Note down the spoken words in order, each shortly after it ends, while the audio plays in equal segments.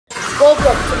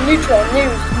Welcome to Neutral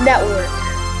News Network.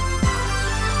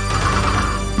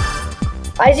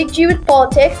 Isaac G with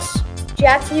politics,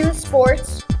 Jack T with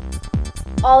sports,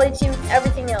 Ollie T with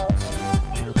everything else.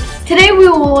 Today we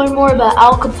will learn more about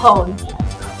Al Capone.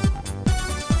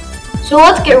 So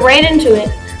let's get right into it.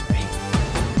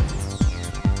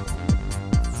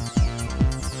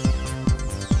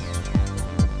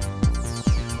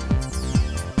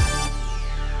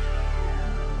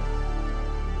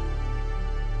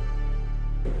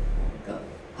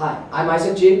 Hi, I'm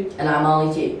Isaac G. And I'm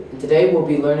Ollie T. And today we'll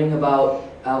be learning about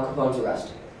Al Capone's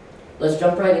arrest. Let's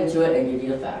jump right into it and give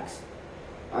you the facts.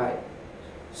 Alright,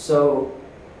 so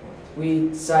we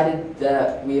decided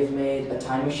that we have made a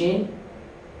time machine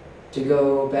to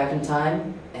go back in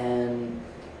time and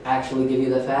actually give you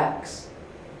the facts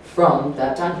from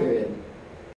that time period.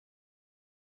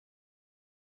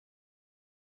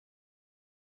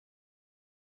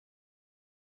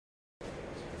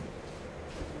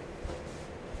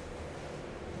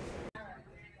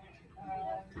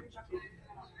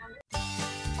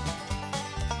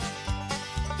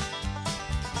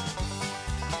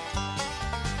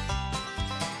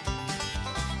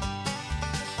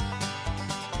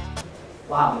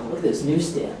 Wow, look at this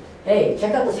newsstand. Hey,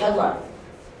 check out this headline.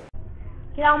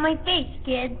 Get out of my face,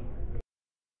 kid.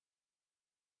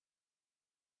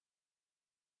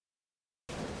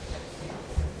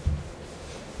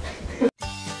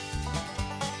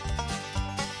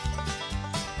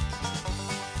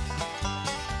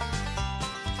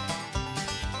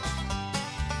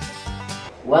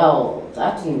 Well,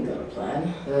 that didn't go to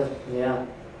plan. Yeah.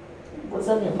 What's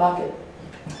that in your pocket?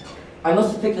 I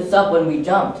must have picked this up when we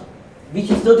jumped. We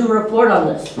can still do a report on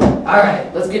this.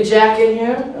 Alright, let's get Jack in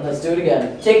here and let's do it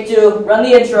again. Take two, run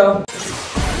the intro.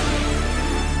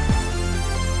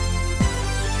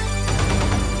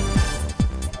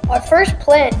 Our first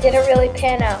plan didn't really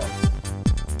pan out.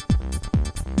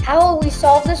 How will we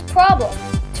solve this problem?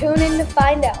 Tune in to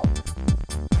find out.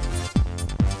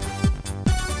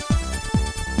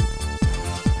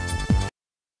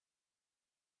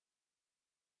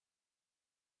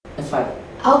 Let's find it.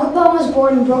 Al Capone was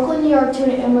born in Brooklyn, New York to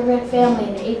an immigrant family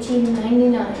in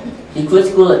 1899. He quit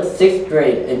school at 6th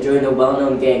grade and joined a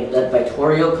well-known gang led by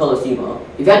Torrio Colosimo.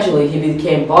 Eventually, he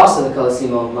became boss of the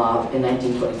Colosimo mob in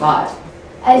 1925.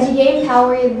 As he gained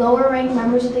power, he had lower-ranked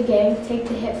members of the gang take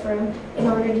the hit for him in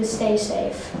order to stay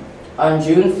safe. On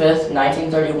June 5th,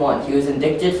 1931, he was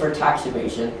indicted for tax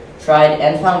evasion, tried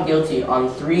and found guilty on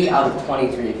 3 out of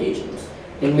 23 occasions.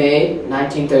 In May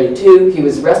 1932, he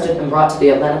was arrested and brought to the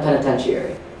Atlanta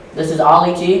Penitentiary. This is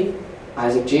Ollie T.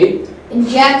 Isaac G. And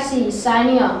Jack C.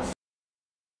 signing off.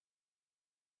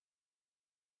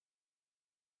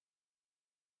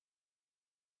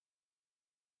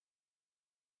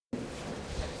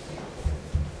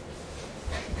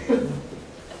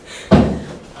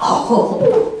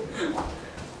 Oh,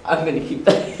 I'm gonna keep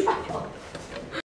that.